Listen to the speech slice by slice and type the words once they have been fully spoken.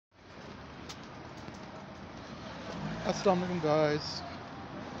Assalamu alaikum guys,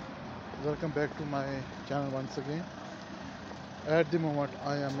 welcome back to my channel once again. At the moment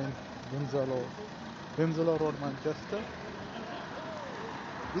I am in Wilmslow Road, Manchester.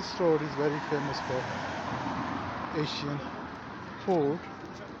 This road is very famous for Asian food,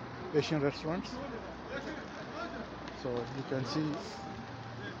 Asian restaurants. So you can see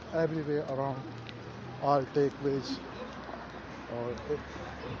everywhere around all takeaways or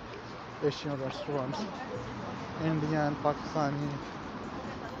Asian restaurants, Indian, Pakistani,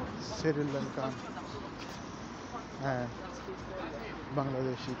 Sri Lankan and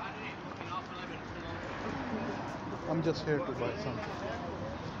Bangladeshi. I'm just here to buy some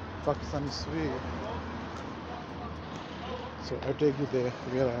Pakistani sweet. So I take you there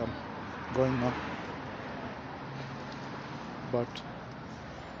where I am going now. But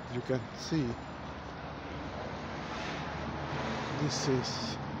you can see this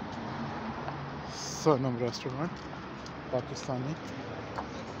is Sanam restaurant, Pakistani.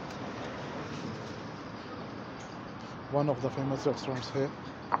 One of the famous restaurants here.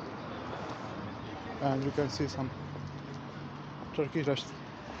 And you can see some Turkish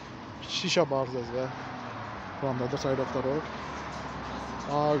shisha bars as well from the other side of the road.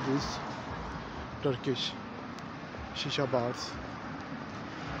 All these Turkish shisha bars.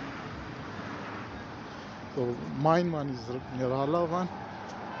 So mine one is Nirala one.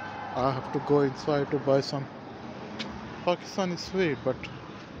 I have to go inside to buy some Pakistani sweet, but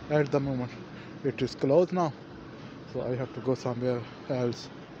at the moment it is closed now. So I have to go somewhere else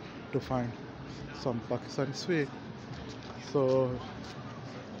to find some Pakistani sweet. So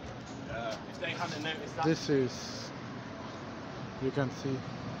this is, you can see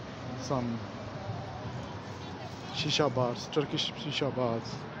some shisha bars, Turkish shisha bars.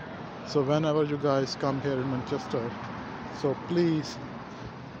 So whenever you guys come here in Manchester, so please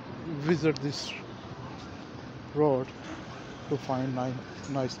visit this road to find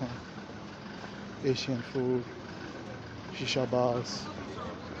nice Asian food, shisha bars,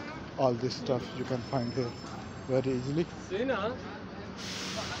 all this stuff you can find here very easily.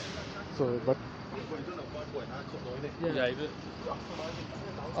 So but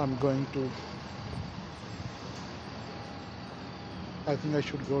I'm going to, I think I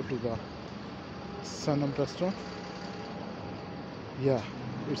should go to the Sanam restaurant. Yeah,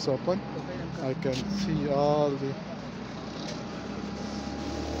 it's open. I can see all the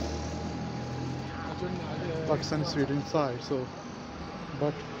Pakistani sweet inside. So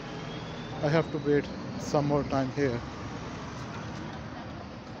but I have to wait some more time here,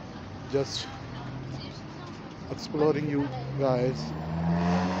 just exploring you guys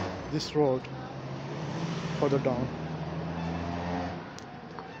this road further down.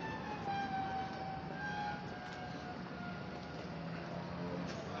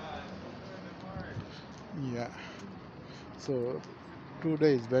 Yeah, so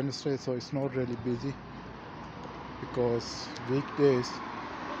today is Wednesday, so it's not really busy, because weekdays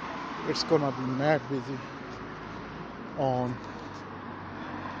it's gonna be mad busy. On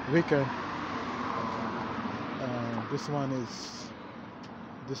weekend, this one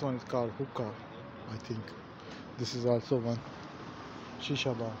is called hookah, I think. This is also one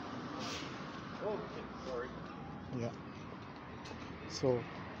shisha bar. Yeah, so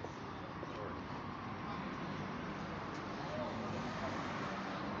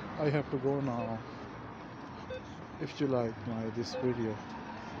I have to go now. If you like this video,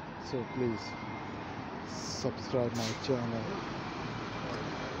 so please subscribe my channel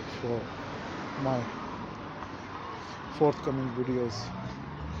for my forthcoming videos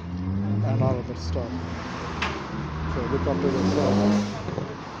and all other stuff. So look after yourself.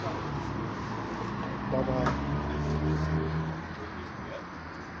 Bye bye.